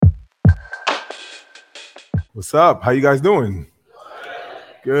What's up? How you guys doing?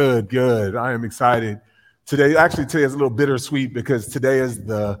 Good, good. I am excited. Today is a little bittersweet because today is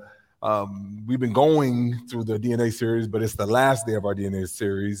we've been going through the DNA series, but it's the last day of our DNA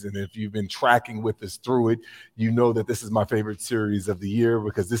series. And if you've been tracking with us through it, you know that this is my favorite series of the year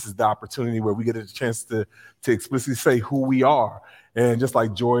because this is the opportunity where we get a chance to explicitly say who we are. And just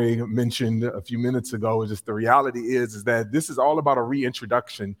like Joy mentioned a few minutes ago, just the reality is that this is all about a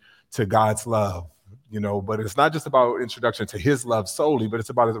reintroduction to God's love. But it's not just about introduction to his love solely, but it's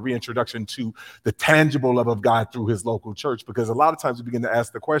about a reintroduction to the tangible love of God through his local church. Because a lot of times we begin to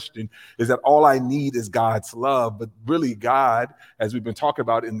ask the question, is that all I need is God's love? But really God, as we've been talking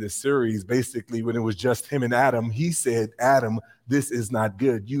about in this series, basically when it was just him and Adam, he said, Adam, this is not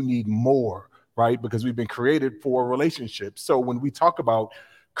good. You need more, right? Because we've been created for a relationship. So when we talk about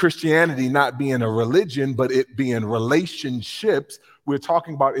Christianity not being a religion, but it being relationships, we're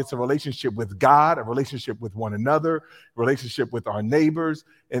talking about it's a relationship with God, a relationship with one another, relationship with our neighbors.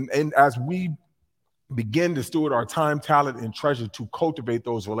 And as we begin to steward our time, talent, and treasure to cultivate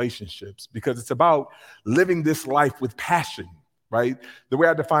those relationships, because it's about living this life with passion, right? The way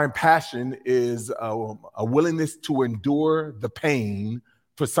I define passion is a willingness to endure the pain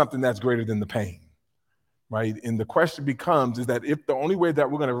for something that's greater than the pain. Right. And the question becomes is that if the only way that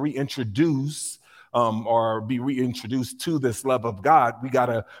we're going to reintroduce or be reintroduced to this love of God, we got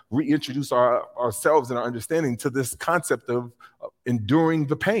to reintroduce ourselves and our understanding to this concept of enduring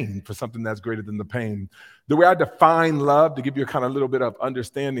the pain for something that's greater than the pain. The way I define love, to give you a kind of little bit of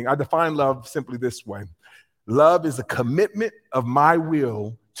understanding, I define love simply this way. Love is a commitment of my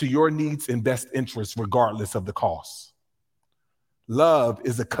will to your needs and best interests, regardless of the cost. Love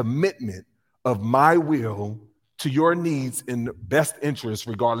is a commitment of my will to your needs in best interest,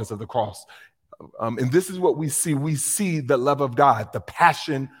 regardless of the cost. And this is what we see. We see the love of God, the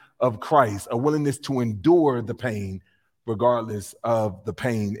passion of Christ, a willingness to endure the pain, regardless of the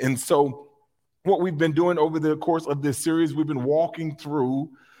pain. And so what we've been doing over the course of this series, we've been walking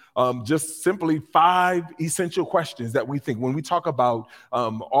through just simply 5 essential questions that we think when we talk about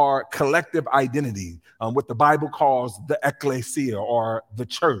our collective identity, what the Bible calls the ecclesia or the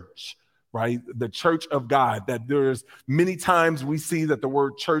church. Right? The church of God, that there's many times we see that the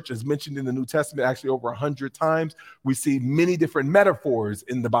word church is mentioned in the New Testament, actually over 100 times. We see many different metaphors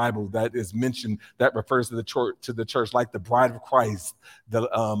in the Bible that is mentioned that refers to the church, like the bride of Christ, the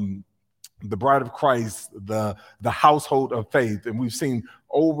bride of Christ, the household of faith. And we've seen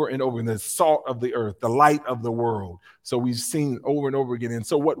over and over in the salt of the earth, the light of the world. So we've seen over and over again. And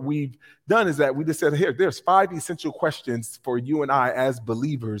so what we've done is that we just said, here, there's 5 essential questions for you and I as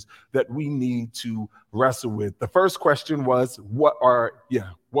believers that we need to wrestle with. The first question was, what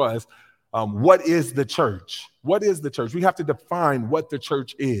is the church? What is the church? We have to define what the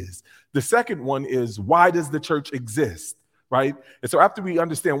church is. The second one is, why does the church exist? Right? And so after we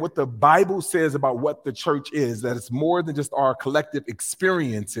understand what the Bible says about what the church is, that it's more than just our collective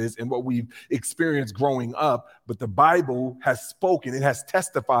experiences and what we've experienced growing up, but the Bible has spoken, it has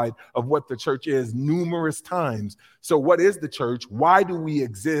testified of what the church is numerous times. So what is the church? Why do we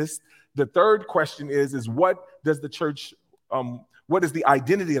exist? The third question is what does the church, what is the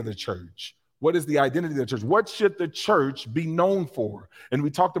identity of the church? What is the identity of the church? What should the church be known for? And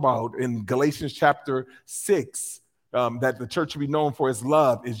we talked about in Galatians chapter 6, that the church should be known for its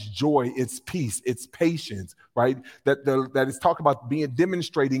love, its joy, its peace, its patience, right? That it's talking about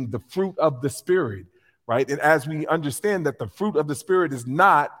demonstrating the fruit of the Spirit, right? And as we understand that the fruit of the Spirit is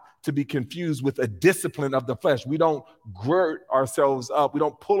not to be confused with a discipline of the flesh. We don't girt ourselves up. We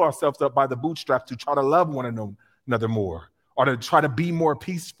don't pull ourselves up by the bootstraps to try to love one another more or to try to be more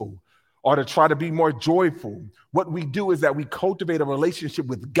peaceful or to try to be more joyful. What we do is that we cultivate a relationship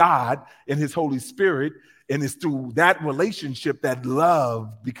with God and his Holy Spirit, and it's through that relationship that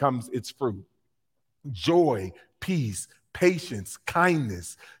love becomes its fruit. Joy, peace, patience,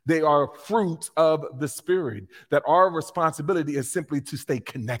 kindness, they are fruits of the Spirit, that our responsibility is simply to stay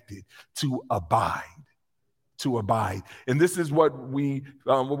connected, to abide. And this is what we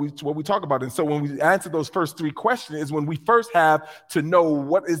talk about. And so when we answer those first 3 questions is when we first have to know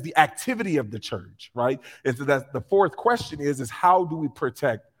what is the activity of the church, right? And so that's the fourth question is how do we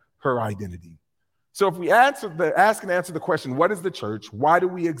protect her identity? So if we ask and answer the question, what is the church? Why do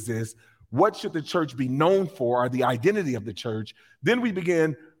we exist? What should the church be known for, or the identity of the church? Then we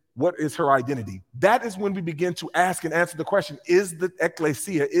begin, what is her identity? That is when we begin to ask and answer the question, is the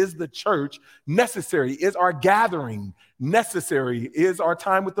ecclesia, is the church necessary? Is our gathering necessary? Is our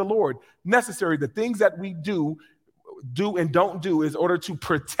time with the Lord necessary? The things that we do and don't do is in order to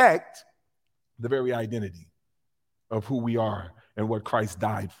protect the very identity of who we are and what Christ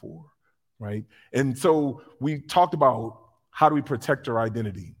died for. right? And so we talked about how do we protect our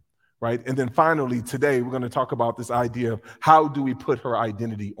identity, right? And then finally, today, we're going to talk about this idea of how do we put her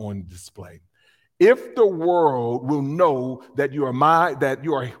identity on display. If the world will know that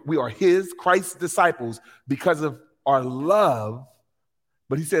we are his, Christ's disciples because of our love,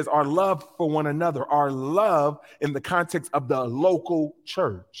 but he says our love for one another, our love in the context of the local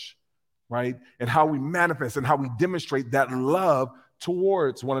church, right? And how we manifest and how we demonstrate that love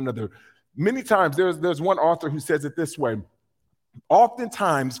towards one another. Many times, there's one author who says it this way: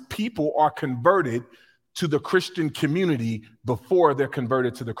 oftentimes people are converted to the Christian community before they're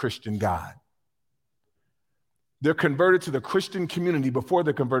converted to the Christian God. They're converted to the Christian community before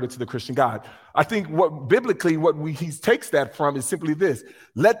they're converted to the Christian God. I think he takes that from is simply this: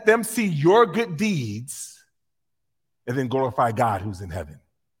 let them see your good deeds and then glorify God who's in heaven,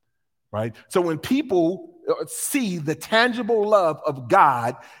 right? So when people see the tangible love of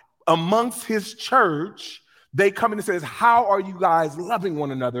God amongst his church, they come in and says, how are you guys loving one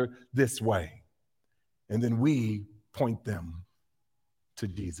another this way? And then we point them to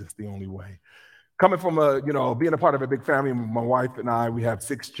Jesus, the only way. Coming from being a part of a big family, my wife and I, we have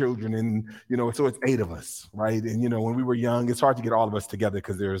 6 children, and, so it's 8 of us, right? And, when we were young, it's hard to get all of us together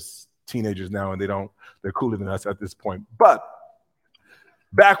because there's teenagers now and they're cooler than us at this point. But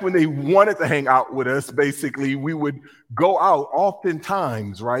back when they wanted to hang out with us, basically, we would go out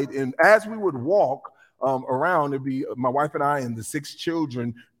oftentimes, right? And as we would walk around, it'd be my wife and I and the 6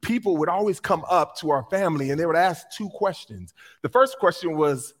 children, people would always come up to our family and they would ask 2 questions. The first question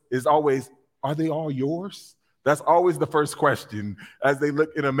is always, are they all yours? That's always the first question as they look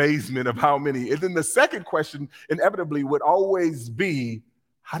in amazement of how many. And then the second question inevitably would always be,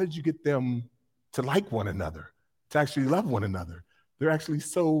 how did you get them to like one another, to actually love one another? They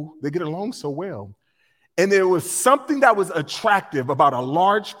get along so well. And there was something that was attractive about a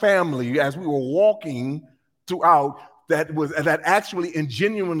large family as we were walking throughout that actually and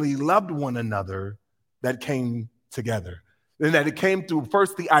genuinely loved one another, that came together. And that it came through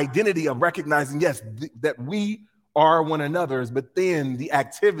first the identity of recognizing, yes, that we are one another's, but then the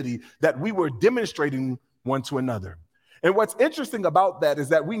activity that we were demonstrating one to another. And what's interesting about that is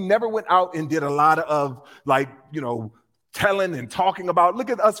that we never went out and did a lot of telling and talking about, look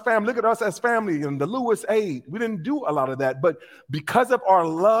at us as family and the Lewis aid. We didn't do a lot of that, but because of our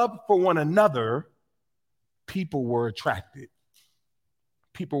love for one another, people were attracted.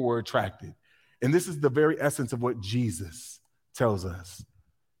 And this is the very essence of what Jesus tells us.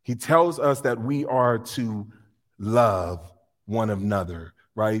 He tells us that we are to love one another,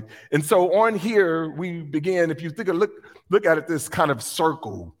 right? And so on here, we begin, if you look at it, this kind of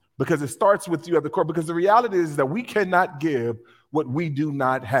circle, because it starts with you at the core, because the reality is that we cannot give what we do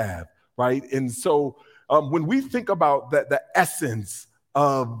not have, right? And so when we think about the essence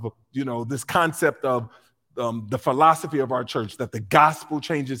of, this concept of the philosophy of our church, that the gospel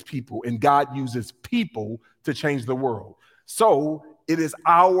changes people and God uses people to change the world. So it is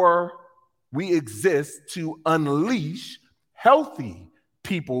we exist to unleash healthy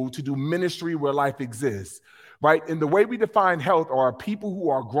people to do ministry where life exists, right? And the way we define health are people who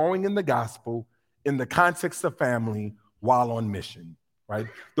are growing in the gospel in the context of family while on mission, right?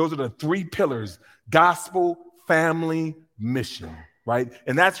 Those are the 3 pillars: gospel, family, mission, right?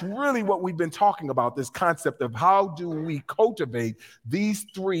 And that's really what we've been talking about, this concept of how do we cultivate these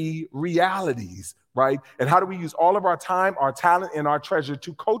 3 realities, right? And how do we use all of our time, our talent, and our treasure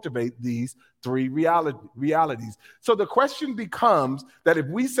to cultivate these 3 realities? So the question becomes that if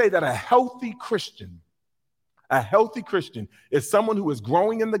we say that a healthy Christian is someone who is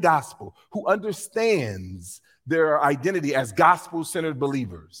growing in the gospel, who understands their identity as gospel-centered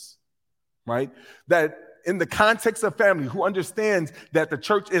believers, right? That in the context of family, who understands that the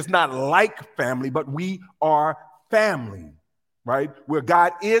church is not like family, but we are family, right? Where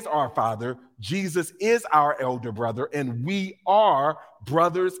God is our Father, Jesus is our elder brother, and we are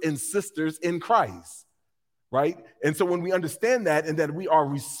brothers and sisters in Christ, right? And so when we understand that and that we are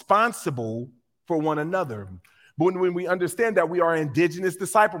responsible for one another, but when we understand that we are indigenous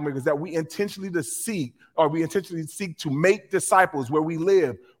disciple makers, that we intentionally seek to make disciples where we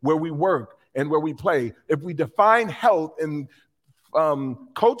live, where we work, and where we play. If we define health in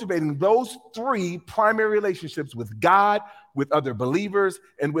cultivating those 3 primary relationships with God, with other believers,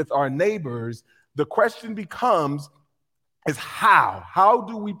 and with our neighbors, the question becomes is how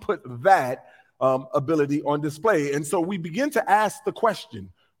do we put that ability on display? And so we begin to ask the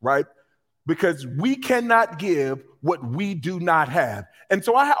question, right? Because we cannot give what we do not have. And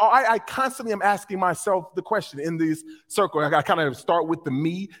so I constantly am asking myself the question in this circle. I kind of start with the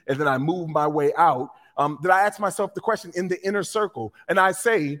me, and then I move my way out. that I ask myself the question in the inner circle, and I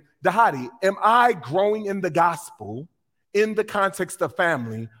say, Dhati, am I growing in the gospel in the context of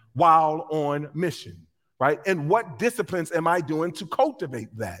family while on mission, right? And what disciplines am I doing to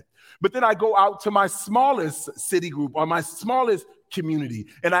cultivate that? But then I go out to my smallest city group or my smallest community,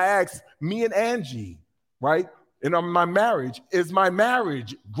 and I ask me and Angie, right? And on my marriage, is my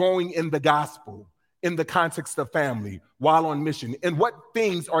marriage growing in the gospel in the context of family while on mission? And what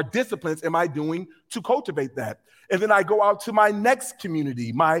things or disciplines am I doing to cultivate that? And then I go out to my next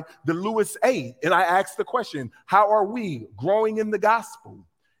community, the Lewis 8, and I ask the question, how are we growing in the gospel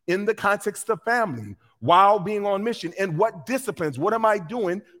in the context of family while being on mission? And what disciplines, what am I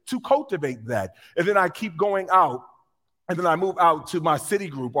doing to cultivate that? And then I keep going out. And then I move out to my city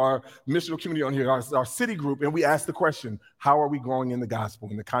group, our missional community on here, our city group, and we ask the question, how are we growing in the gospel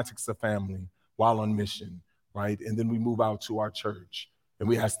in the context of family while on mission, right? And then we move out to our church, and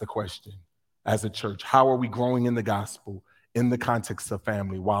we ask the question, as a church, how are we growing in the gospel in the context of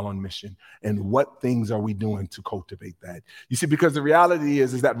family while on mission? And what things are we doing to cultivate that? You see, because the reality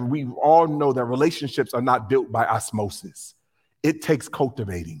is that we all know that relationships are not built by osmosis. It takes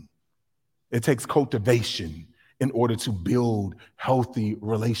cultivating. It takes cultivation in order to build healthy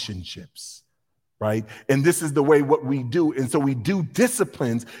relationships, right? And this is the way what we do. And so we do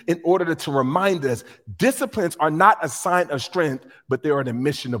disciplines in order to remind us disciplines are not a sign of strength, but they are an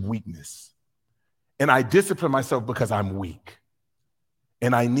admission of weakness. And I discipline myself because I'm weak.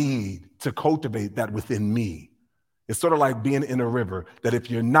 And I need to cultivate that within me. It's sort of like being in a river, that if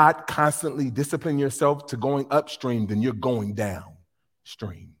you're not constantly disciplining yourself to going upstream, then you're going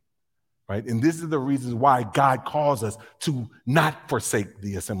downstream. Right? And this is the reasons why God calls us to not forsake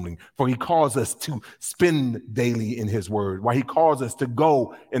the assembling, for he calls us to spend daily in his word, why he calls us to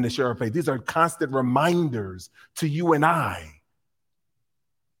go in the share of faith. These are constant reminders to you and I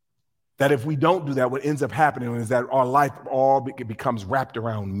that if we don't do that, what ends up happening is that our life all becomes wrapped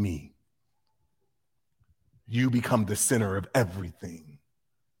around me. You become the center of everything.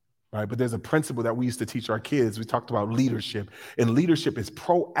 Right? But there's a principle that we used to teach our kids. We talked about leadership, and leadership is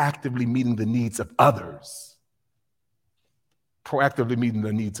proactively meeting the needs of others. Proactively meeting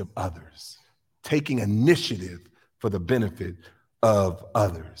the needs of others, taking initiative for the benefit of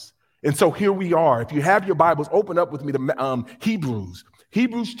others. And so here we are. If you have your Bibles, open up with me to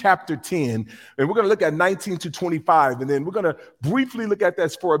Hebrews chapter 10, and we're going to look at 19 to 25, and then we're going to briefly look at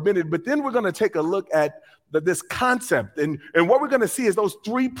this for a minute, but then we're going to take a look at this concept. And what we're going to see is those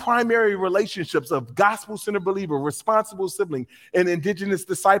three primary relationships of gospel-centered believer, responsible sibling, and indigenous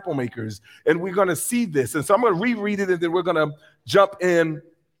disciple makers. And we're going to see this. And so I'm going to reread it, and then we're going to jump in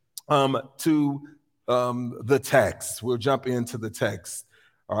to the text. We'll jump into the text.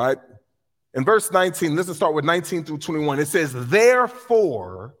 All right. In verse 19, let's start with 19 through 21. It says,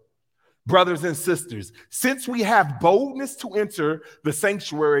 therefore, brothers and sisters, since we have boldness to enter the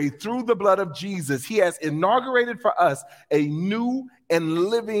sanctuary through the blood of Jesus, he has inaugurated for us a new and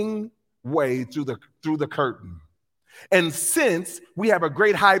living way through the curtain. And since we have a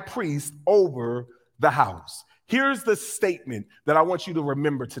great high priest over the house. Here's the statement that I want you to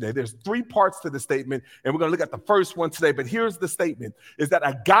remember today. There's three parts to the statement, and we're going to look at the first one today. But here's the statement, is that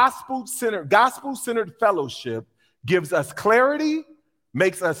a gospel-centered fellowship gives us clarity,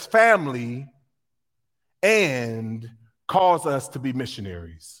 makes us family, and calls us to be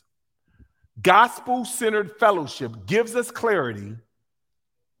missionaries. Gospel-centered fellowship gives us clarity,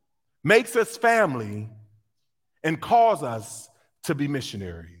 makes us family, and calls us to be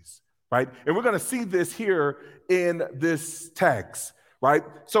missionaries, right? And we're going to see this here in this text, right?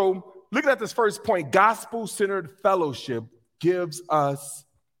 So looking at this first point, gospel-centered fellowship gives us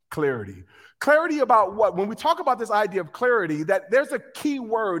clarity. Clarity about what? When we talk about this idea of clarity, that there's a key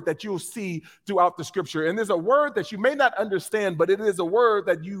word that you'll see throughout the scripture. And there's a word that you may not understand, but it is a word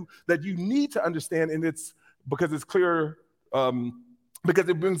that you need to understand, and it's because it's clear, because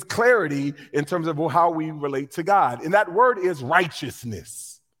it brings clarity in terms of how we relate to God. And that word is righteousness.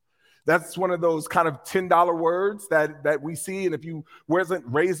 That's one of those kind of $10 words that we see. And if you wasn't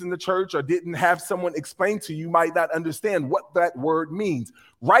raised in the church or didn't have someone explain to you, you might not understand what that word means.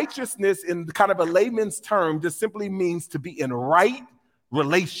 Righteousness, in kind of a layman's term, just simply means to be in right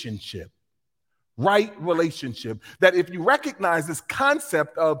relationship. Right relationship. That if you recognize this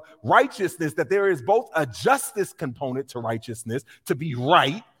concept of righteousness, that there is both a justice component to righteousness, to be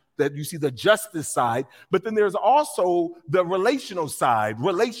right, that you see the justice side, but then there's also the relational side,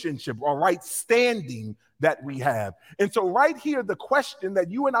 relationship or right standing that we have. And so right here, the question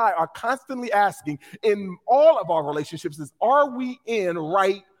that you and I are constantly asking in all of our relationships is, are we in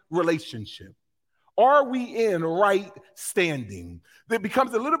right relationship? Are we in right standing? It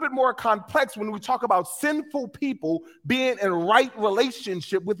becomes a little bit more complex when we talk about sinful people being in right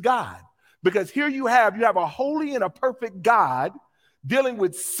relationship with God. Because here you have a holy and a perfect God dealing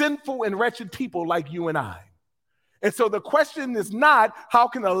with sinful and wretched people like you and I. And so the question is not, how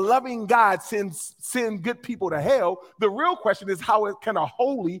can a loving God send good people to hell? The real question is, how can a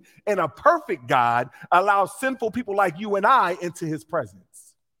holy and a perfect God allow sinful people like you and I into his presence?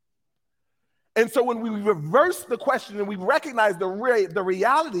 And so when we reverse the question and we recognize the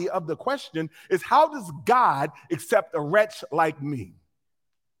reality of the question is, how does God accept a wretch like me?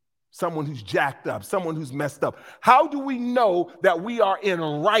 Someone who's jacked up, someone who's messed up. How do we know that we are in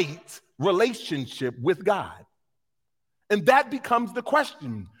right relationship with God? And that becomes the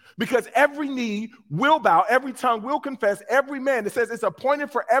question, because every knee will bow, every tongue will confess, every man. It says it's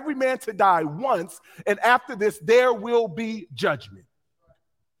appointed for every man to die once, and after this, there will be judgment.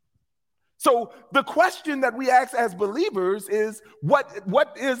 So the question that we ask as believers is, what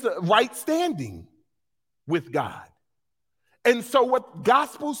is right standing with God? And so what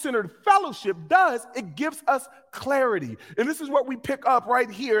gospel-centered fellowship does, it gives us clarity. And this is what we pick up right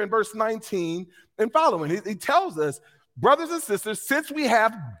here in verse 19 and following. He tells us, brothers and sisters, since we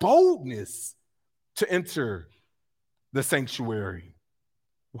have boldness to enter the sanctuary.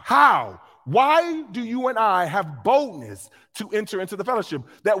 How? Why do you and I have boldness to enter into the fellowship?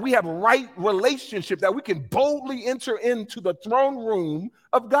 That we have right relationship, that we can boldly enter into the throne room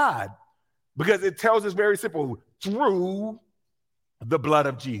of God. Because it tells us very simple, through the blood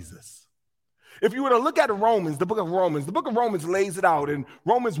of Jesus. If you were to look at Romans, the book of Romans lays it out in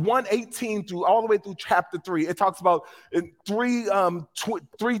Romans 1:18 through all the way through chapter 3. It talks about in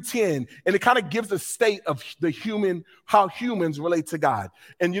 3:10, and it kind of gives a state of how humans relate to God.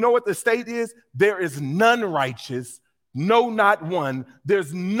 And you know what the state is? There is none righteous, no, not one.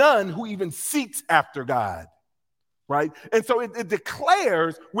 There's none who even seeks after God. Right? And so it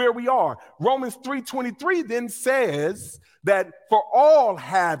declares where we are. Romans 3:23 then says that for all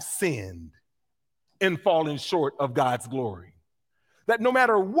have sinned and fallen short of God's glory. That no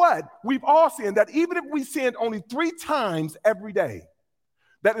matter what, we've all sinned, that even if we sinned only 3 times every day,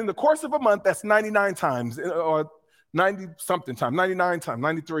 that in the course of a month, that's 99 times, or 90-something times, 99 times,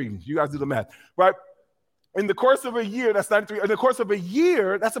 93, you guys do the math, right? In the course of a year, that's 93. In the course of a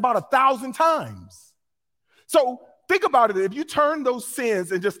year, that's about 1,000 times. So think about it. If you turn those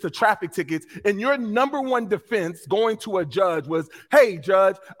sins into just traffic tickets, and your number one defense going to a judge was, hey,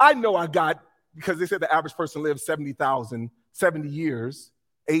 judge, I know I got, because they said the average person lives 70 years,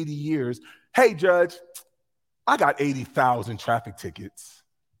 80 years. Hey, judge, I got 80,000 traffic tickets,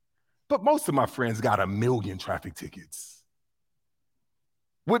 but most of my friends got 1 million traffic tickets.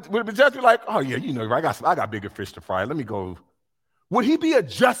 Would the judge be like, oh, yeah, you know, I got bigger fish to fry. Let me go. Would he be a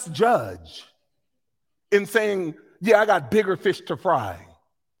just judge in saying, yeah, I got bigger fish to fry?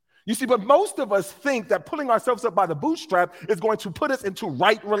 You see, but most of us think that pulling ourselves up by the bootstrap is going to put us into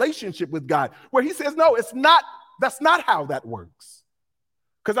right relationship with God, where he says, no, it's not. That's not how that works.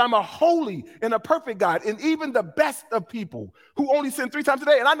 Because I'm a holy and a perfect God, and even the best of people who only sin 3 times a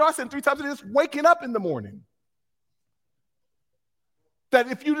day, and I know I sin 3 times a day, just waking up in the morning.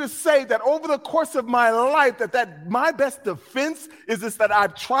 That if you just say that over the course of my life, that my best defense is this, that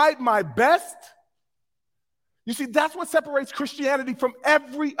I've tried my best. You see, that's what separates Christianity from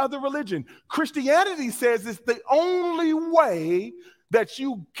every other religion. Christianity says it's the only way that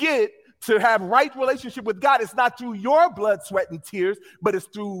you get to have right relationship with God. It's not through your blood, sweat, and tears, but it's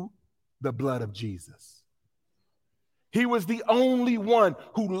through the blood of Jesus. He was the only one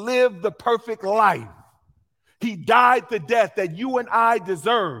who lived the perfect life. He died the death that you and I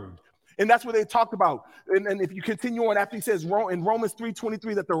deserved. And that's what they talked about. And if you continue on, after he says in Romans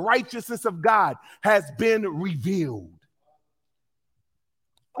 3:23 that the righteousness of God has been revealed.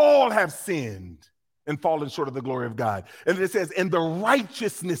 All have sinned and fallen short of the glory of God. And it says, and the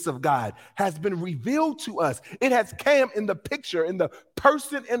righteousness of God has been revealed to us. It has come in the picture, in the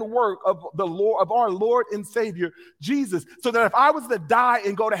person and work of the Lord, of our Lord and Savior, Jesus. So that if I was to die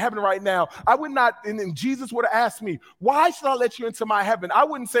and go to heaven right now, I would not, and Jesus would have asked me, why should I let you into my heaven? I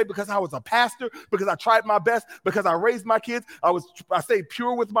wouldn't say because I was a pastor, because I tried my best, because I raised my kids, I stayed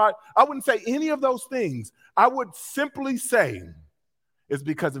pure with I wouldn't say any of those things. I would simply say it's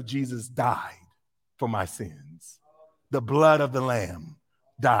because of Jesus died for my sins. The blood of the Lamb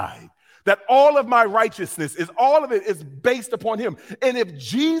died. That all of my righteousness all of it is based upon him. And if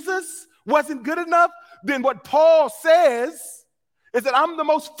Jesus wasn't good enough, then what Paul says is that I'm the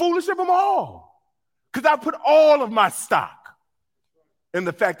most foolish of them all. Because I put all of my stock in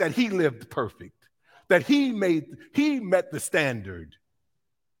the fact that he lived perfect, that he met the standard,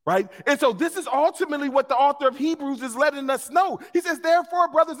 right? And so this is ultimately what the author of Hebrews is letting us know. He says, therefore,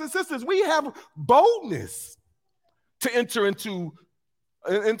 brothers and sisters, we have boldness to enter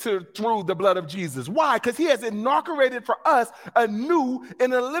through the blood of Jesus. Why? Because he has inaugurated for us a new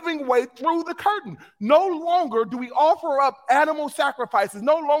and a living way through the curtain. No longer do we offer up animal sacrifices.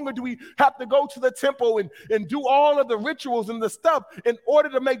 No longer do we have to go to the temple and do all of the rituals and the stuff in order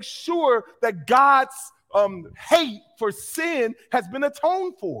to make sure that God's hate for sin has been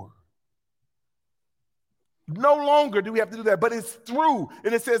atoned for. No longer do we have to do that, but it's through.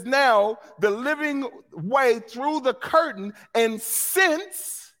 And it says now the living way through the curtain. And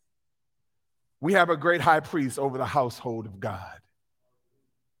since we have a great high priest over the household of God,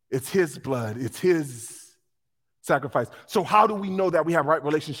 it's his blood, it's his sacrifice. So how do we know that we have right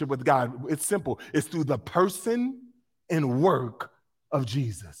relationship with God? It's simple. It's through the person and work of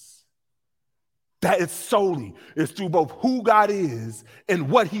Jesus. That it's through both who God is and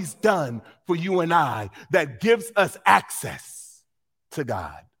what he's done for you and I that gives us access to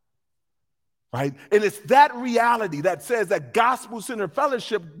God, right? And it's that reality that says that gospel-centered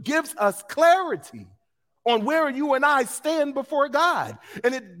fellowship gives us clarity on where you and I stand before God.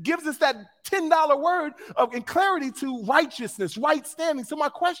 And it gives us that $10 word in clarity to righteousness, right standing. So my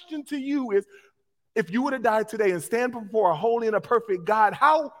question to you is, if you were to die today and stand before a holy and a perfect God,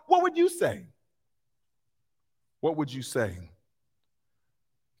 what would you say? What would you say?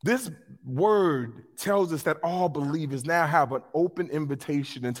 This word tells us that all believers now have an open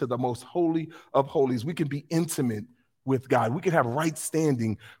invitation into the most holy of holies. We can be intimate with God. We can have right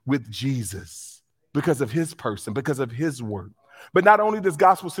standing with Jesus because of his person, because of his work. But not only does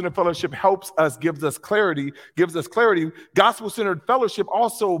gospel-centered fellowship gives us clarity, gospel-centered fellowship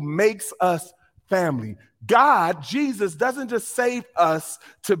also makes us family. God, Jesus, doesn't just save us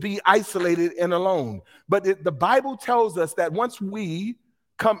to be isolated and alone, but the Bible tells us that once we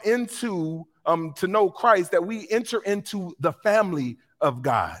come into to know Christ, that we enter into the family of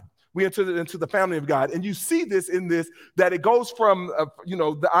God. We enter into the family of God, and you see this in this, that it goes from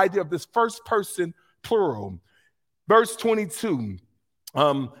the idea of this first person plural. Verse 22,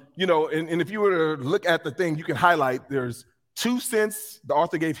 and if you were to look at the thing, you can highlight there's 2 cents, the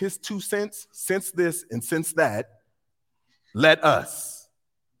author gave his 2 cents, since this and since that, let us,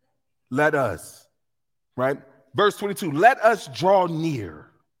 right? Verse 22, let us draw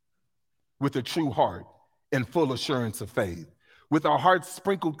near with a true heart and full assurance of faith, with our hearts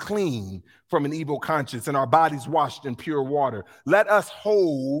sprinkled clean from an evil conscience and our bodies washed in pure water. Let us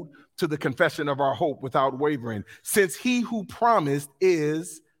hold to the confession of our hope without wavering, since he who promised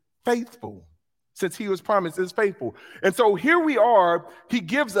is faithful. Since he was promised is faithful. And so here we are, he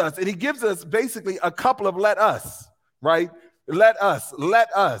gives us basically a couple of let us, right? Let us,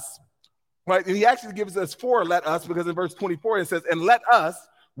 right? And he actually gives us 4 let us, because in verse 24 it says, and let us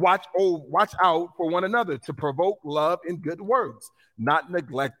watch out for one another to provoke love in good works, not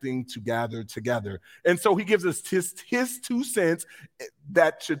neglecting to gather together. And so he gives us his 2 cents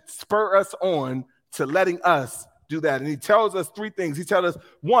that should spur us on to letting us do that. And he tells us 3 things. He tells us,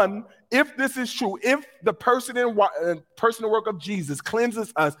 1, if this is true, if the personal work of Jesus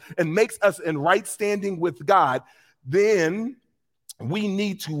cleanses us and makes us in right standing with God, then we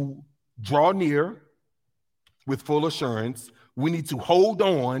need to draw near with full assurance. We need to hold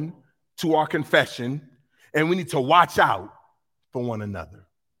on to our confession, and we need to watch out for one another.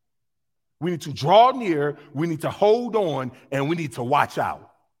 We need to draw near, we need to hold on, and we need to watch out.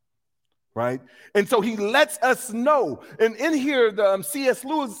 Right? And so he lets us know. And in here, the C.S.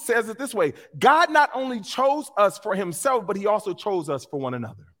 Lewis says it this way: God not only chose us for himself, but he also chose us for one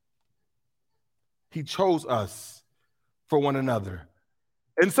another. He chose us for one another.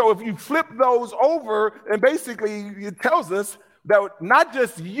 And so if you flip those over, and basically it tells us that not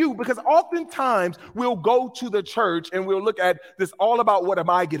just you, because oftentimes we'll go to the church and we'll look at this all about what am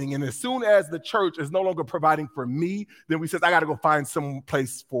I getting? And as soon as the church is no longer providing for me, then we say, I got to go find some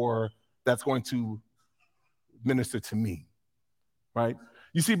place that's going to minister to me, right?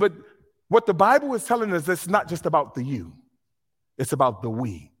 You see, but what the Bible is telling us, it's not just about the you, it's about the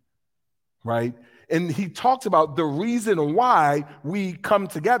we, right? And he talks about the reason why we come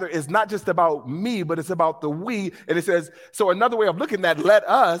together is not just about me, but it's about the we. And it says, so another way of looking at let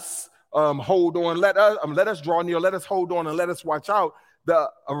us hold on, let us draw near, let us hold on, and let us watch out.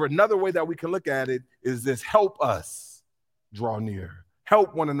 Another way that we can look at it is this: help us draw near.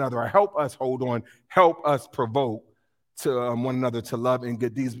 Help one another, or help us hold on, help us provoke to one another to love and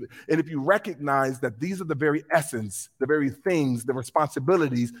good deeds. And if you recognize that these are the very essence, the very things, the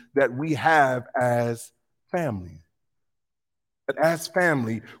responsibilities that we have as family. But as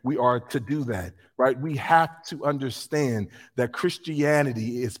family, we are to do that, right? We have to understand that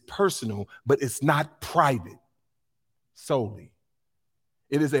Christianity is personal, but it's not private solely.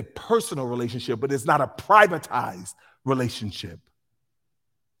 It is a personal relationship, but it's not a privatized relationship.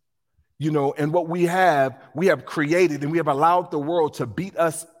 And what we have created and we have allowed the world to beat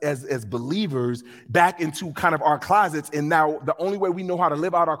us as believers back into kind of our closets. And now the only way we know how to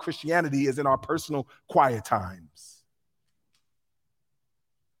live out our Christianity is in our personal quiet times.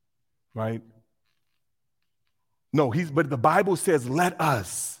 Right? No, but the Bible says, let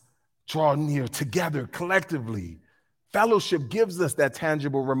us draw near together collectively. Fellowship gives us that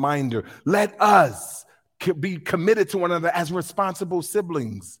tangible reminder. Let us be committed to one another as responsible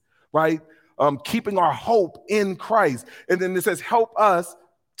siblings, right? Keeping our hope in Christ. And then it says, help us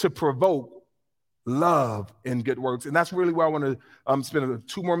to provoke love and good works. And that's really where I want to spend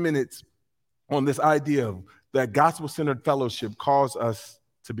 2 more minutes on this idea of that gospel-centered fellowship calls us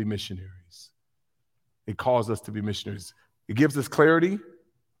to be missionaries. It calls us to be missionaries. It gives us clarity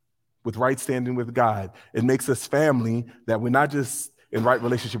with right standing with God. It makes us family, that we're not just in right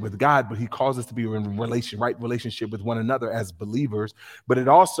relationship with God, but he calls us to be in right relationship with one another as believers. But it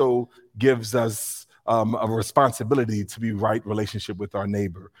also gives us a responsibility to be right relationship with our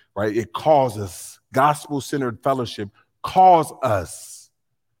neighbor, right? It calls us, gospel-centered fellowship calls us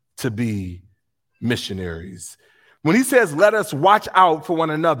to be missionaries. When he says, let us watch out for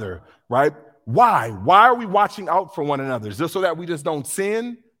one another, right? Why? Why are we watching out for one another? Just so that we just don't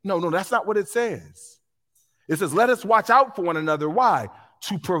sin? No, that's not what it says. It says, let us watch out for one another. Why?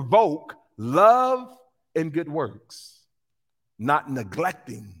 To provoke love and good works, not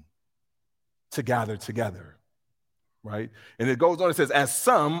neglecting to gather together, right? And it goes on, it says, as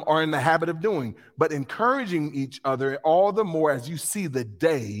some are in the habit of doing, but encouraging each other all the more as you see the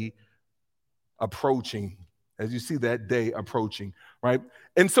day approaching, right?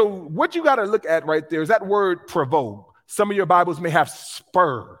 And so what you got to look at right there is that word provoke. Some of your Bibles may have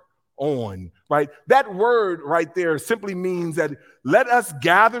spur on, right? That word right there simply means that let us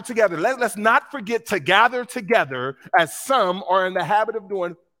gather together. Let's not forget to gather together as some are in the habit of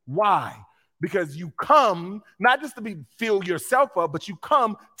doing. Why? Because you come not just to fill yourself up, but you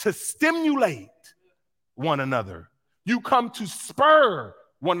come to stimulate one another. You come to spur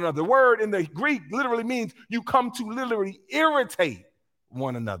one another. The word in the Greek literally means you come to literally irritate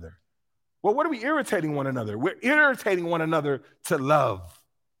one another. Well, what are we irritating one another? We're irritating one another to love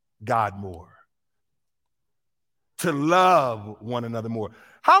God more, to love one another more.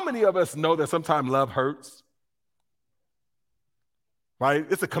 How many of us know that sometimes love hurts? Right?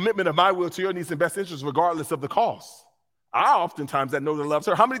 It's a commitment of my will to your needs and best interests, regardless of the cost. I oftentimes that know that loves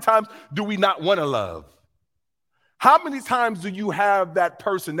her. How many times do we not want to love? How many times do you have that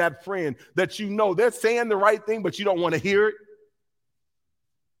person, that friend, that you know they're saying the right thing, but you don't want to hear it?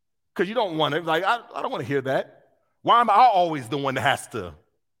 Because you don't want it. Like, I don't want to hear that. Why am I always the one that has to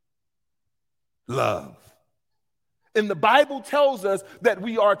love? And the Bible tells us that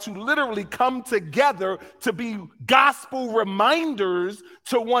we are to literally come together to be gospel reminders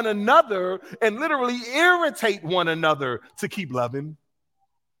to one another and literally irritate one another to keep loving.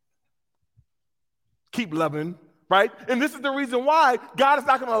 Keep loving. Right? And this is the reason why God is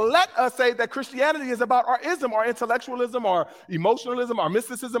not going to let us say that Christianity is about our ism, our intellectualism, our emotionalism, our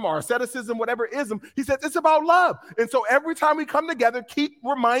mysticism, our asceticism, whatever ism. He says it's about love. And so every time we come together, keep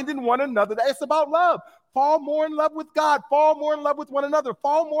reminding one another that it's about love. Fall more in love with God. Fall more in love with one another.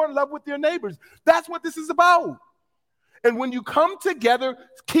 Fall more in love with your neighbors. That's what this is about. And when you come together,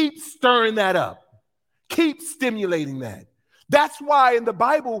 keep stirring that up. Keep stimulating that. That's why in the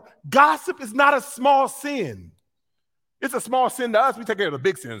Bible, gossip is not a small sin. It's a small sin to us. We take care of the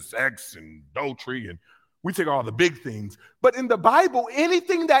big sins, sex and adultery, and we take all the big things. But in the Bible,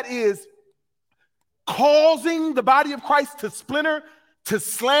 anything that is causing the body of Christ to splinter, to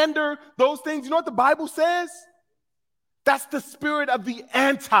slander, those things, you know what the Bible says? That's the spirit of the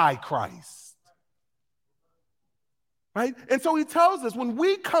Antichrist. Right? And so he tells us when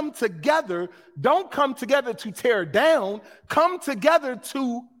we come together, don't come together to tear down, come together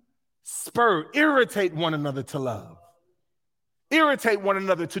to irritate one another to love. Irritate one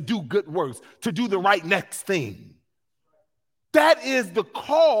another to do good works, to do the right next thing. That is the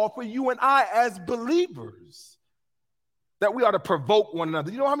call for you and I as believers, that we ought to provoke one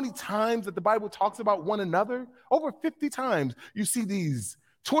another. You know how many times that the Bible talks about one another? Over 50 times. You see these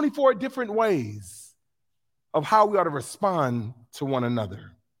 24 different ways of how we ought to respond to one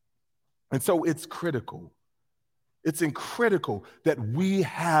another. And so it's critical. It's critical that we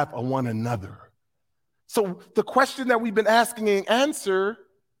have a one another. So the question that we've been asking and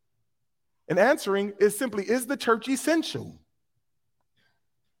answering is simply, is the church essential?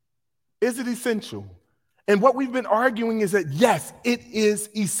 Is it essential? And what we've been arguing is that, yes, it is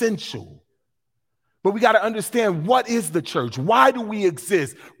essential. But we got to understand, what is the church? Why do we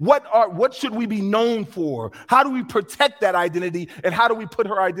exist? What should we be known for? How do we protect that identity? And how do we put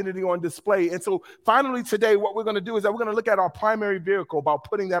her identity on display? And so finally today, what we're going to do is that we're going to look at our primary vehicle about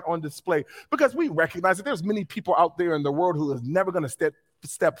putting that on display, because we recognize that there's many people out there in the world who is never going to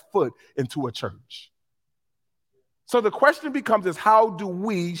step foot into a church. So the question becomes is, how do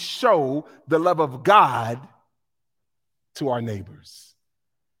we show the love of God to our neighbors?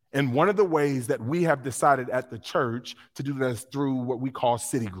 And one of the ways that we have decided at the church to do this through what we call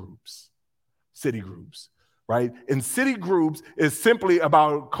city groups. City groups, right? And city groups is simply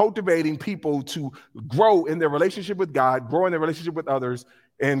about cultivating people to grow in their relationship with God, grow in their relationship with others,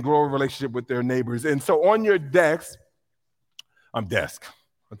 and grow a relationship with their neighbors. And so on your desk, I'm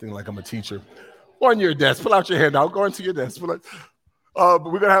thinking like I'm a teacher. On your desk, pull out your hand out, go into your desk. But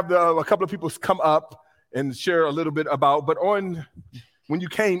we're going to have a couple of people come up and share a little bit about, but when you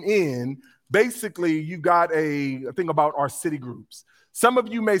came in, basically you got a thing about our city groups. Some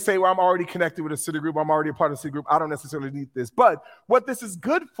of you may say, well, I'm already connected with a city group. I'm already a part of a city group. I don't necessarily need this. But what this is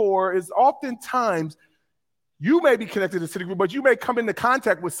good for is oftentimes you may be connected to a city group, but you may come into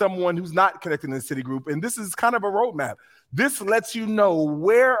contact with someone who's not connected to the city group. And this is kind of a roadmap. This lets you know,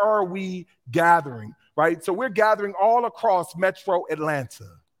 where are we gathering, right? So we're gathering all across Metro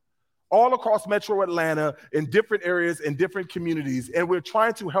Atlanta. All across Metro Atlanta, in different areas, in different communities. And we're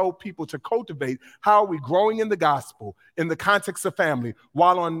trying to help people to cultivate how are we growing in the gospel, in the context of family,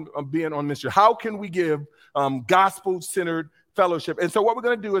 while being on mission. How can we give gospel-centered fellowship? And so what we're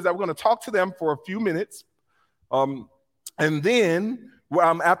going to do is that we're going to talk to them for a few minutes. And then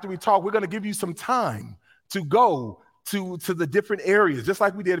after we talk, we're going to give you some time to go to the different areas, just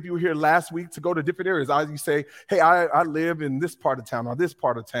like we did if you were here last week, to go to different areas. You say, hey, I live in this part of town or this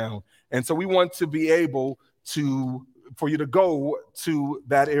part of town. And so we want to be able for you to go to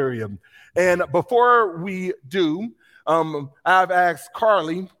that area. And before we do, I've asked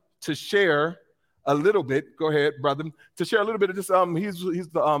Carly to share a little bit. Go ahead, brother. To share a little bit of this. He's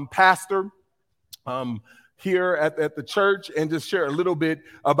the pastor here at the church, and just share a little bit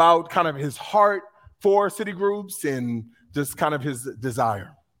about kind of his heart for city groups and just kind of his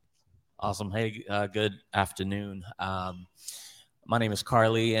desire. Awesome. Hey, good afternoon. My name is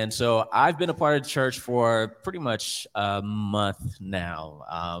Carly, and so I've been a part of the church for pretty much a month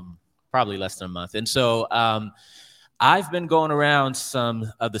now, probably less than a month. And so I've been going around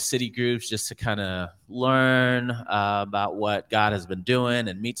some of the city groups just to kind of learn about what God has been doing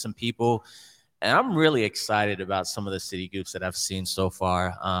and meet some people. And I'm really excited about some of the city groups that I've seen so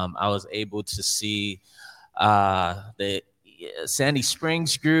far. I was able to see the Sandy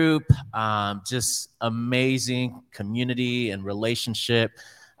Springs group, just amazing community and relationship.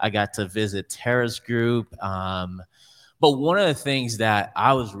 I got to visit Tara's group. But one of the things that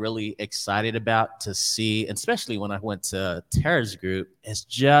I was really excited about to see, especially when I went to Tara's group, is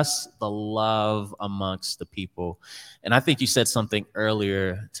just the love amongst the people. And I think you said something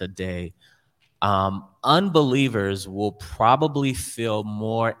earlier today. Unbelievers will probably feel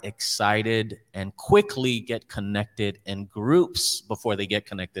more excited and quickly get connected in groups before they get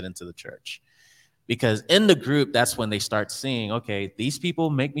connected into the church. Because in the group, that's when they start seeing, okay, these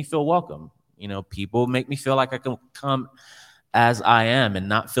people make me feel welcome. You know, people make me feel like I can come as I am and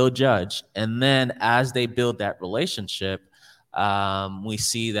not feel judged. And then as they build that relationship, we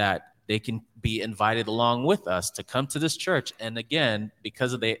see that they can be invited along with us to come to this church. And again,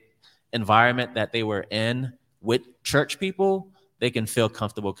 because of the environment that they were in with church people, they can feel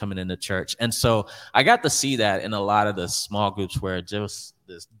comfortable coming into church. And so I got to see that in a lot of the small groups, where just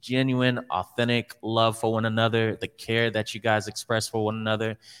this genuine, authentic love for one another, the care that you guys express for one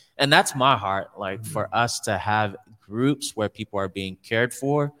another. And that's my heart, like for us to have groups where people are being cared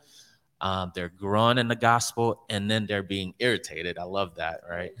for, they're growing in the gospel, and then they're being irritated. I love that,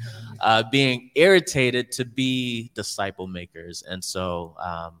 right? Being irritated to be disciple makers. And so,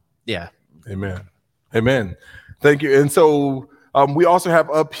 yeah. Amen. Amen. Thank you. And so we also have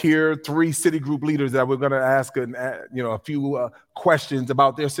up here 3 city group leaders that we're going to ask a few questions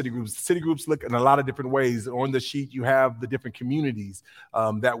about their city groups. City groups look in a lot of different ways. On the sheet, you have the different communities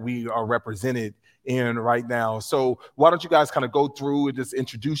that we are represented in right now. So why don't you guys kind of go through and just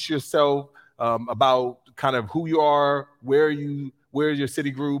introduce yourself, about kind of who you are, where's your city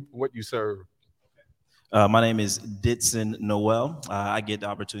group, what you serve. My name is Ditson Noel. I get the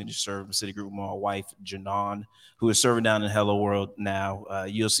opportunity to serve the city group with my wife, Janan, who is serving down in Hello World now.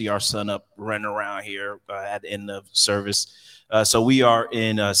 You'll see our son up running around here at the end of service. So we are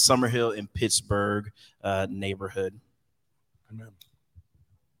in Summerhill in Pittsburgh neighborhood. Amen.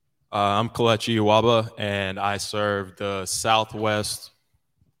 I'm Kalechi Iwaba, and I serve the Southwest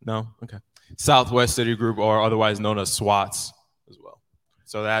City Group, or otherwise known as SWATs as well.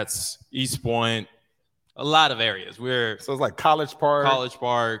 So that's East Point, a lot of areas. So it's like College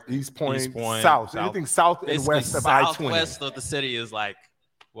Park, East Point, South. Anything south and west of I-20. Southwest of the city is like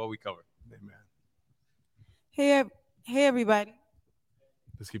what we cover. Amen. Hey, everybody.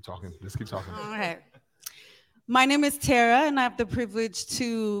 Let's keep talking. All right. My name is Tara, and I have the privilege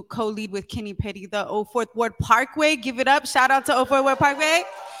to co-lead with Kenny Petty the 04th Ward Parkway. Give it up. Shout out to 04th Ward Parkway.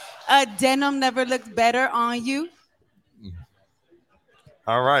 Denim never looked better on you.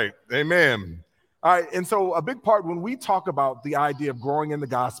 All right. Amen. All right. And so a big part when we talk about the idea of growing in the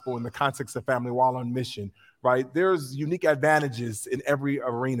gospel in the context of family while on mission, right, there's unique advantages in every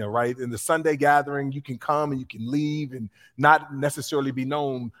arena, right? In the Sunday gathering, you can come and you can leave and not necessarily be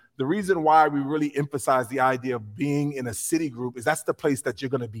known. The reason why we really emphasize the idea of being in a city group is that's the place that you're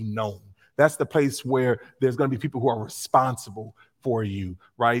going to be known. That's the place where there's going to be people who are responsible for you,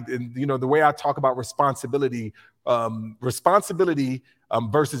 right? And, you know, the way I talk about responsibility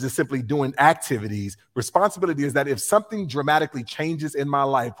versus just simply doing activities. Responsibility is that if something dramatically changes in my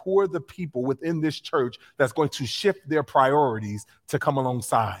life, who are the people within this church that's going to shift their priorities to come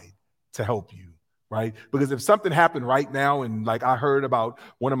alongside to help you? Right? Because if something happened right now and like I heard about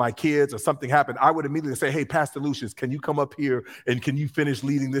one of my kids or something happened, I would immediately say, hey, Pastor Lucius, can you come up here and can you finish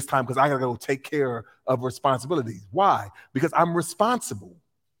leading this time? Because I got to go take care of responsibilities. Why? Because I'm responsible.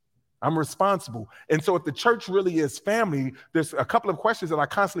 And so if the church really is family, there's a couple of questions that I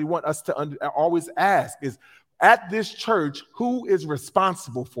constantly want us to always ask is, at this church, who is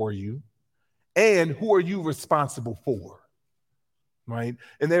responsible for you and who are you responsible for? Right?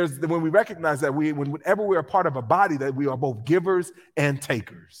 And when we recognize that whenever we're a part of a body, that we are both givers and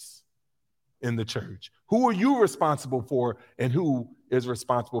takers in the church. Who are you responsible for and who is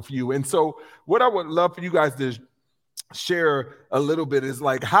responsible for you? And so what I would love for you guys to share a little bit is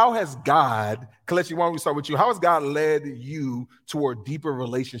like, how has God, Kalechi, why don't we start with you? How has God led you toward deeper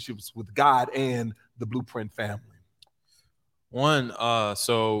relationships with God and the Blueprint family?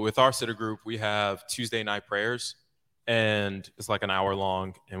 So with our city group, we have Tuesday night prayers. And it's like an hour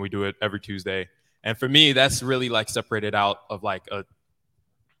long, and we do it every Tuesday. And for me, that's really like separated out of like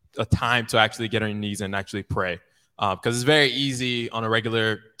a time to actually get on your knees and actually pray. Because it's very easy on a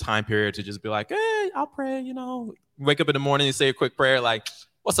regular time period to just be like, hey, I'll pray, you know, wake up in the morning and say a quick prayer, like,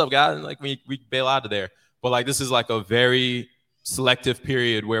 what's up, God? And like we bail out of there. But like this is like a very selective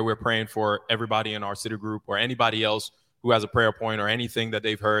period where we're praying for everybody in our city group or anybody else who has a prayer point or anything that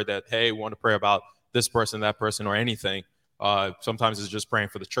they've heard that, hey, we want to pray about this person, that person, or anything. Sometimes it's just praying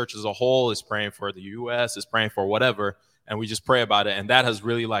for the church as a whole. It's praying for the U.S. It's praying for whatever. And we just pray about it. And that has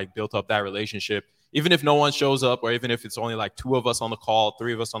really like built up that relationship. Even if no one shows up, or even if it's only like 2 of us on the call,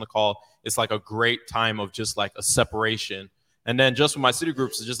 3 of us on the call, it's like a great time of just like a separation. And then just with my city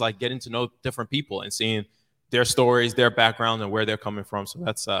groups, it's just like getting to know different people and seeing their stories, their background, and where they're coming from. So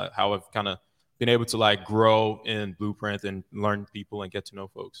that's how I've kind of been able to like grow in Blueprint and learn people and get to know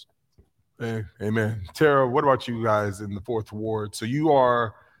folks. Hey, amen. Tara, what about you guys in the 4th Ward? So you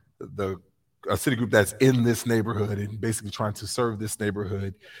are a city group that's in this neighborhood and basically trying to serve this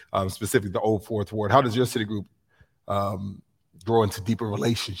neighborhood, specifically the old 4th Ward. How does your city group grow into deeper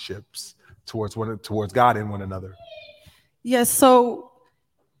relationships towards God and one another? Yes, so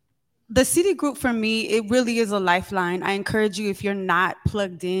the city group for me, it really is a lifeline. I encourage you, if you're not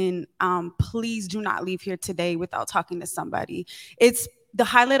plugged in, please do not leave here today without talking to somebody. It's the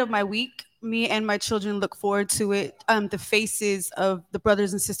highlight of my week. Me and my children look forward to it. The faces of the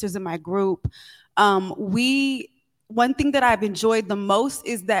brothers and sisters in my group. One thing that I've enjoyed the most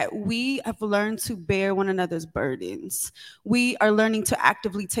is that we have learned to bear one another's burdens. We are learning to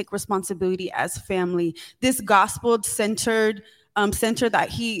actively take responsibility as family. This gospel-centered center that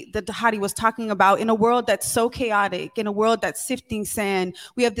Dhati was talking about, in a world that's so chaotic, in a world that's sifting sand,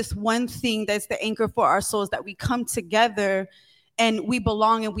 we have this one thing that's the anchor for our souls, that we come together and we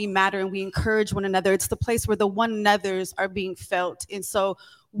belong and we matter and we encourage one another. It's the place where the one another's are being felt. And so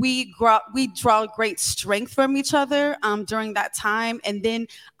we draw great strength from each other during that time. And then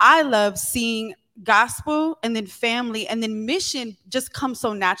I love seeing gospel and then family and then mission just come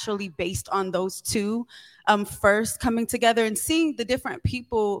so naturally based on those two first coming together, and seeing the different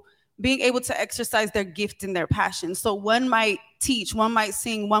people being able to exercise their gift and their passion. So one might teach, one might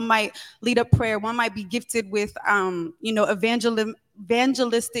sing, one might lead a prayer, one might be gifted with,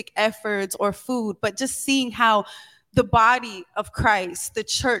 evangelistic efforts or food, but just seeing how the body of Christ, the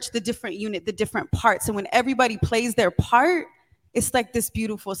church, the different unit, the different parts, and when everybody plays their part, it's like this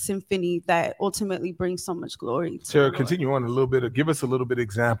beautiful symphony that ultimately brings so much glory to Sarah, the Lord. continue on a little bit. Give us a little bit of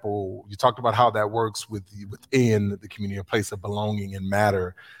example. You talked about how that works within the community, a place of belonging and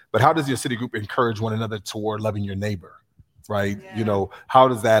matter. But how does your city group encourage one another toward loving your neighbor, right? Yeah. How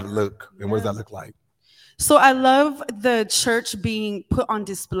does that look, and what does that look like? So I love the church being put on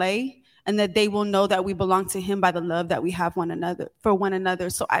display, and that they will know that we belong to him by the love that we have for one another.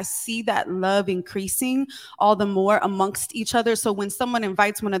 So I see that love increasing all the more amongst each other. So when someone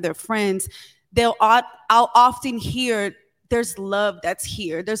invites one of their friends, I'll often hear, there's love that's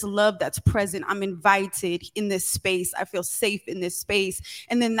here. There's love that's present. I'm invited in this space. I feel safe in this space.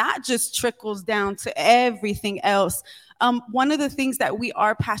 And then that just trickles down to everything else. One of the things that we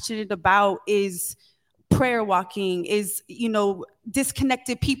are passionate about is prayer walking, is,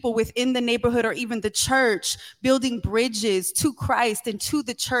 disconnected people within the neighborhood or even the church, building bridges to Christ and to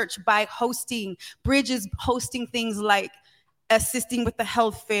the church by hosting bridges, hosting things like assisting with the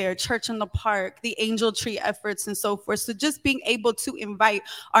health fair, church in the park, the angel tree efforts, and so forth. So just being able to invite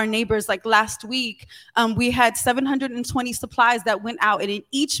our neighbors, like last week, we had 720 supplies that went out, and in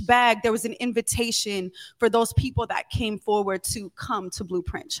each bag there was an invitation for those people that came forward to come to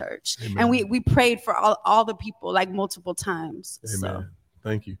Blueprint Church. Amen. And we prayed for all the people, like multiple times. Amen. So.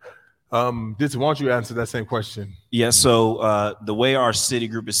 Thank you. Dhati, why don't you answer that same question? Yeah, so the way our city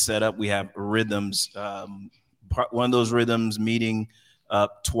group is set up, we have rhythms. One of those rhythms meeting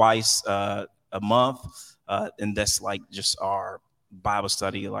twice a month, and that's like just our Bible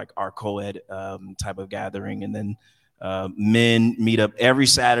study, like our co-ed type of gathering. And then men meet up every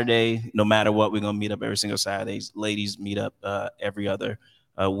Saturday, no matter what. We're gonna meet up every single Saturday. Ladies meet up every other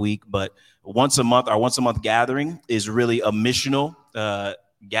week. But our once a month gathering is really a missional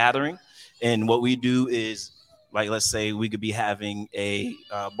gathering. And what we do is, like, let's say we could be having a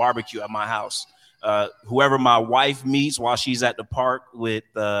barbecue at my house. Whoever my wife meets while she's at the park with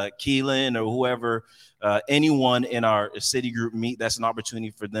Keelan, or whoever, anyone in our city group meet, that's an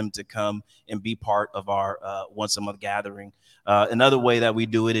opportunity for them to come and be part of our once a month gathering. Another way that we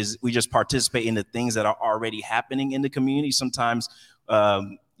do it is we just participate in the things that are already happening in the community. Sometimes,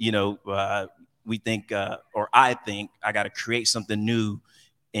 we think, or I think, I got to create something new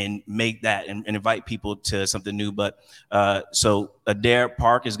and make that and invite people to something new. But so Adair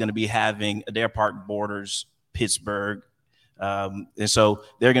Park is going to be having, Adair Park borders Pittsburgh. And so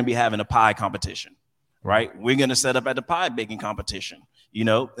they're going to be having a pie competition, right? We're going to set up at the pie baking competition,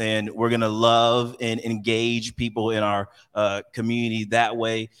 and we're going to love and engage people in our community that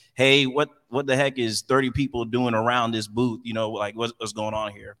way. Hey, what the heck is 30 people doing around this booth? Like what's going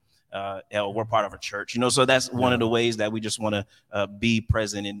on here? We're part of a church, so that's one of the ways that we just want to be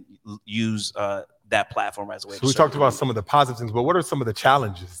present and use that platform as a way. So we talked about some of the positive things, but what are some of the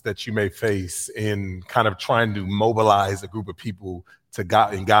challenges that you may face in kind of trying to mobilize a group of people to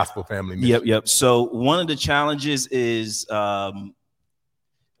God in gospel family ministry? Yep. So one of the challenges is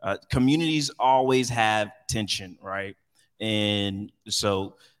communities always have tension, right? And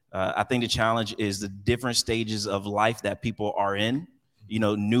so I think the challenge is the different stages of life that people are in.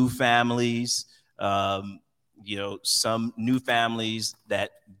 New families, some new families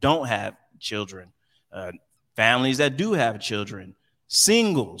that don't have children, families that do have children,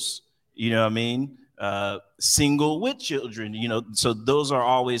 singles, single with children, so those are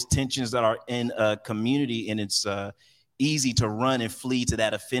always tensions that are in a community, and it's easy to run and flee to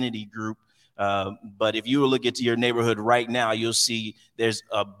that affinity group. But if you look into your neighborhood right now, you'll see there's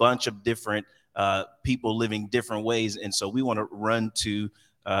a bunch of different people living different ways. And so we want to run to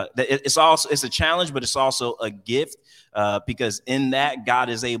it's a challenge, but it's also a gift because in that God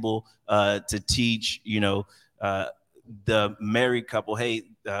is able to teach, the married couple, hey,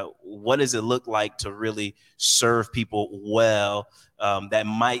 what does it look like to really serve people well that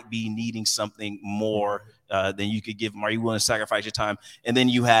might be needing something more than you could give them? Are you willing to sacrifice your time? And then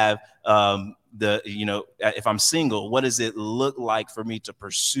you have if I'm single, what does it look like for me to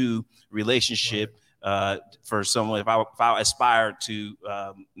pursue relationship for someone? If I aspire to,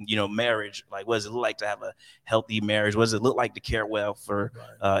 marriage, like what does it look like to have a healthy marriage? What does it look like to care well for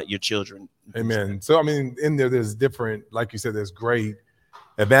your children? Amen. So, in there's different, like you said, there's great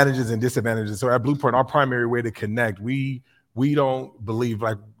advantages and disadvantages. So at Blueprint, our primary way to connect, we don't believe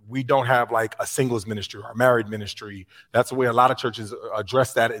we don't have like a singles ministry or a married ministry. That's the way a lot of churches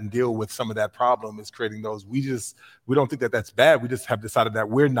address that and deal with some of that problem, is creating those. We don't think that that's bad. We just have decided that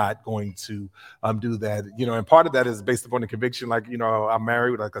we're not going to do that. And part of that is based upon the conviction. I'm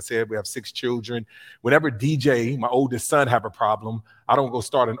married. Like I said, we have 6 children. Whenever DJ, my oldest son, have a problem, I don't go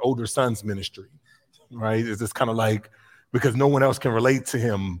start an older son's ministry, right? It's just kind of like, because no one else can relate to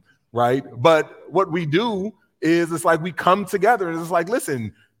him, right? But what we do is it's like we come together and it's like,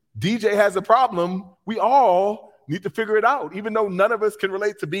 listen, DJ has a problem. We all need to figure it out, even though none of us can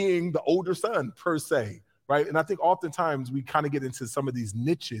relate to being the older son per se, right? And I think oftentimes we kind of get into some of these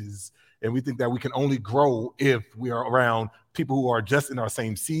niches and we think that we can only grow if we are around people who are just in our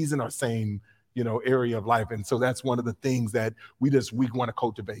same season, our same, area of life. And so that's one of the things that we want to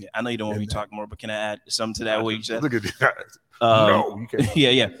cultivate. Yeah, I know you don't want me to talk more, but can I add something to that? What you said? Look at that. No, you can't.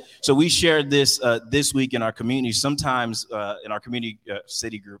 Yeah. So we shared this this week in our community. Sometimes in our community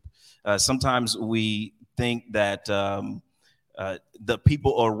city group, sometimes we think that the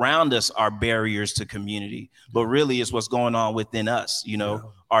people around us are barriers to community, but really it's what's going on within us.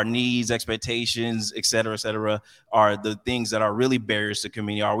 Our needs, expectations, et cetera, are the things that are really barriers to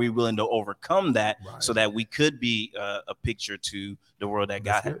community. Are we willing to overcome that so that we could be a picture to the world that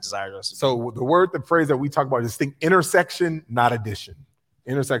God has desired us to be? So the phrase that we talk about is think intersection, not addition.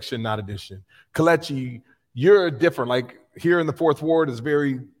 Intersection, not addition. Kelechi, you're different. Like here in the Fourth Ward is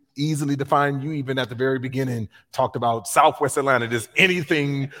very easily defined. You even at the very beginning talked about Southwest Atlanta, just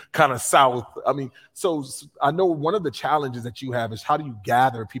anything kind of south. I mean, so I know one of the challenges that you have is how do you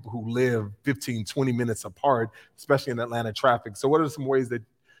gather people who live 15, 20 minutes apart, especially in Atlanta traffic? So what are some ways that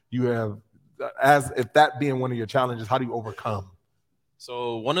you have, as if that being one of your challenges, how do you overcome?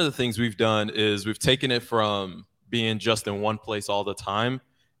 So one of the things we've done is we've taken it from being just in one place all the time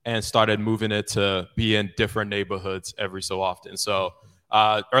and started moving it to be in different neighborhoods every so often. So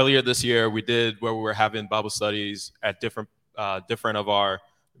earlier this year, we did where we were having Bible studies at different of our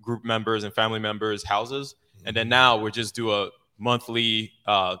group members and family members' houses. And then now we're just do a monthly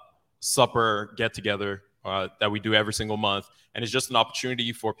supper get-together that we do every single month. And it's just an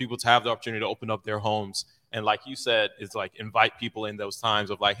opportunity for people to have the opportunity to open up their homes. And like you said, it's like invite people in those times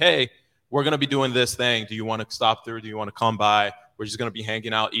of like, hey, we're going to be doing this thing. Do you want to stop through? Do you want to come by? We're just going to be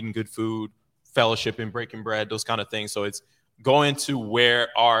hanging out, eating good food, fellowshipping, breaking bread, those kind of things. So it's going to where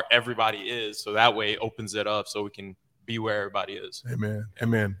everybody is, so that way it opens it up so we can be where everybody is.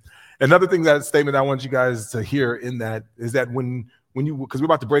 Amen. Another thing, that statement I want you guys to hear in that is that when you, because we're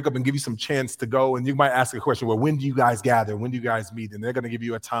about to break up and give you some chance to go, and you might ask a question, well, when do you guys gather? When do you guys meet? And they're going to give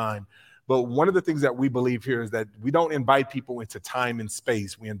you a time. But one of the things that we believe here is that we don't invite people into time and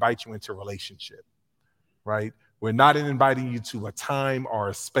space. We invite you into relationship, right? We're not inviting you to a time or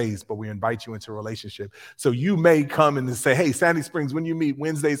a space, but we invite you into a relationship. So you may come and say, hey, Sandy Springs, when you meet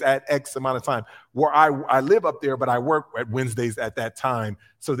Wednesdays at X amount of time, where I live up there, but I work at Wednesdays at that time.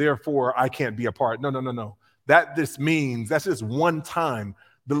 So therefore I can't be a part. No. That just means that's just one time.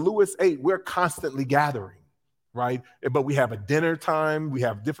 The Lewis 8, we're constantly gathering, right? But we have a dinner time. We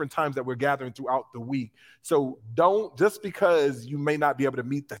have different times that we're gathering throughout the week. So don't, just because you may not be able to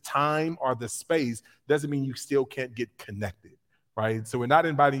meet the time or the space doesn't mean you still can't get connected, right? So we're not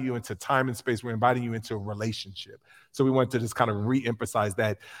inviting you into time and space. We're inviting you into a relationship. So we want to just kind of re-emphasize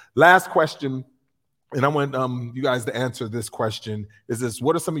that. Last question, and I want you guys to answer this question, is this: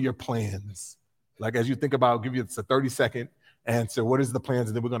 what are some of your plans? Like, as you think about, I'll give you, it's a 30-second answer. What is the plans?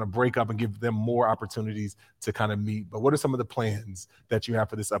 And then we're going to break up and give them more opportunities to kind of meet. But what are some of the plans that you have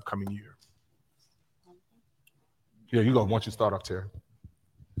for this upcoming year? Yeah, you go. Why don't you start off, Terry?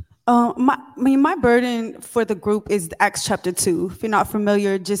 My burden for the group is Acts chapter 2. If you're not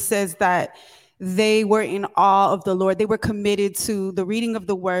familiar, it just says that they were in awe of the Lord. They were committed to the reading of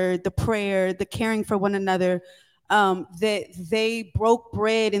the word, the prayer, the caring for one another. That they broke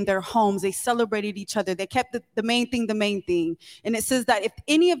bread in their homes. They celebrated each other. They kept the main thing. And it says that if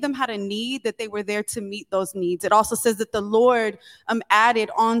any of them had a need, that they were there to meet those needs. It also says that the Lord added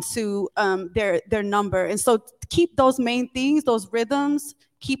onto their number. And so keep those main things, those rhythms,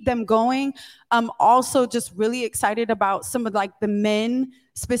 keep them going. I'm also just really excited about some of like the men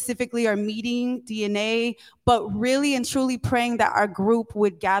specifically are meeting DNA, but really and truly praying that our group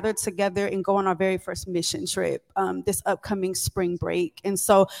would gather together and go on our very first mission trip this upcoming spring break. And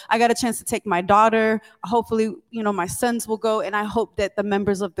so I got a chance to take my daughter. Hopefully, my sons will go, and I hope that the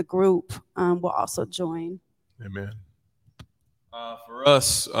members of the group will also join. Amen. For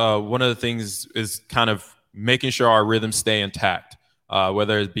us, one of the things is kind of making sure our rhythms stay intact,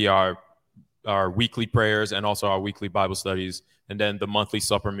 whether it be our weekly prayers and also our weekly Bible studies, and then the monthly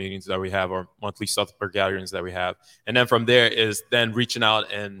supper meetings that we have, or monthly supper gatherings that we have. And then from there is then reaching out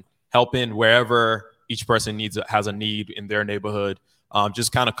and helping wherever each person has a need in their neighborhood,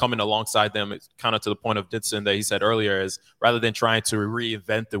 just kind of coming alongside them. It's kind of to the point of Ditson that he said earlier, is rather than trying to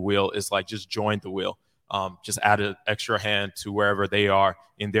reinvent the wheel, it's like just join the wheel. Just add an extra hand to wherever they are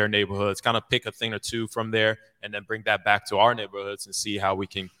in their neighborhoods, kind of pick a thing or two from there and then bring that back to our neighborhoods and see how we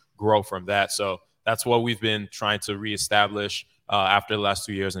can grow from that. So that's what we've been trying to reestablish after the last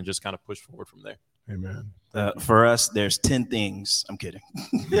 2 years, and just kind of push forward from there. Amen. For us, there's 10 things. I'm kidding.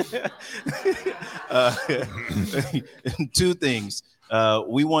 2 things.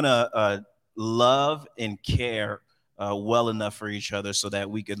 We want to love and care well enough for each other so that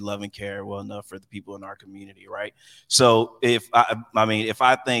we could love and care well enough for the people in our community, right? So if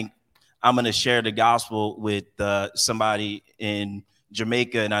I think I'm going to share the gospel with somebody in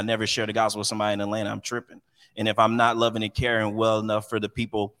Jamaica and I never share the gospel with somebody in Atlanta, I'm tripping. And if I'm not loving and caring well enough for the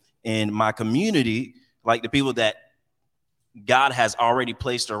people in my community, like the people that God has already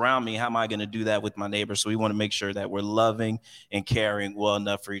placed around me, how am I going to do that with my neighbors? So we want to make sure that we're loving and caring well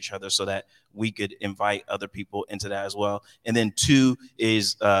enough for each other so that we could invite other people into that as well. And then 2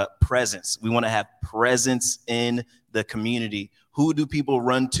 is presence. We want to have presence in the community. Who do people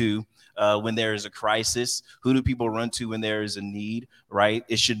run to when there is a crisis? Who do people run to when there is a need, right?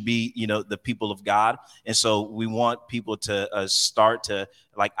 It should be, the people of God. And so we want people to start to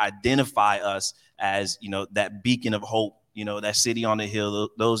identify us as, that beacon of hope, that city on the hill,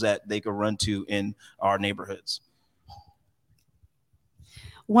 those that they could run to in our neighborhoods.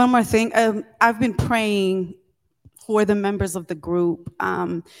 One more thing. I've been praying for the members of the group.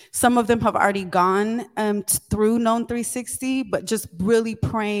 Some of them have already gone through Known 360, but just really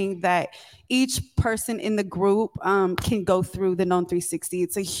praying that each person in the group can go through the Known 360.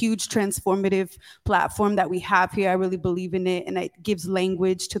 It's a huge transformative platform that we have here. I really believe in it, and it gives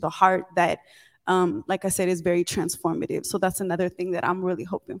language to the heart that, like I said, is very transformative. So that's another thing that I'm really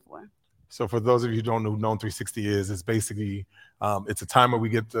hoping for. So for those of you who don't know who Known 360 is, it's basically, it's a time where we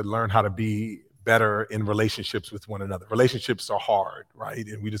get to learn how to be better in relationships with one another. Relationships are hard, right?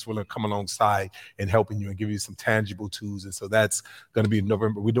 And we just want to come alongside and helping you and give you some tangible tools. And so that's going to be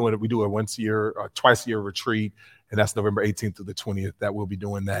November. We do it twice a year retreat, and that's November 18th through the 20th. That we'll be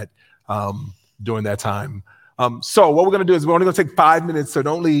doing that during that time. So what we're going to do is we're only going to take 5 minutes, so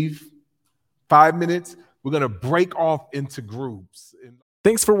don't leave. 5 minutes. We're going to break off into groups.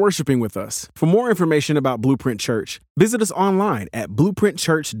 Thanks for worshiping with us. For more information about Blueprint Church, visit us online at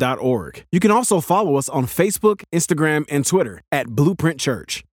blueprintchurch.org. You can also follow us on Facebook, Instagram, and Twitter at Blueprint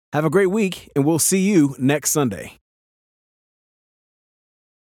Church. Have a great week, and we'll see you next Sunday.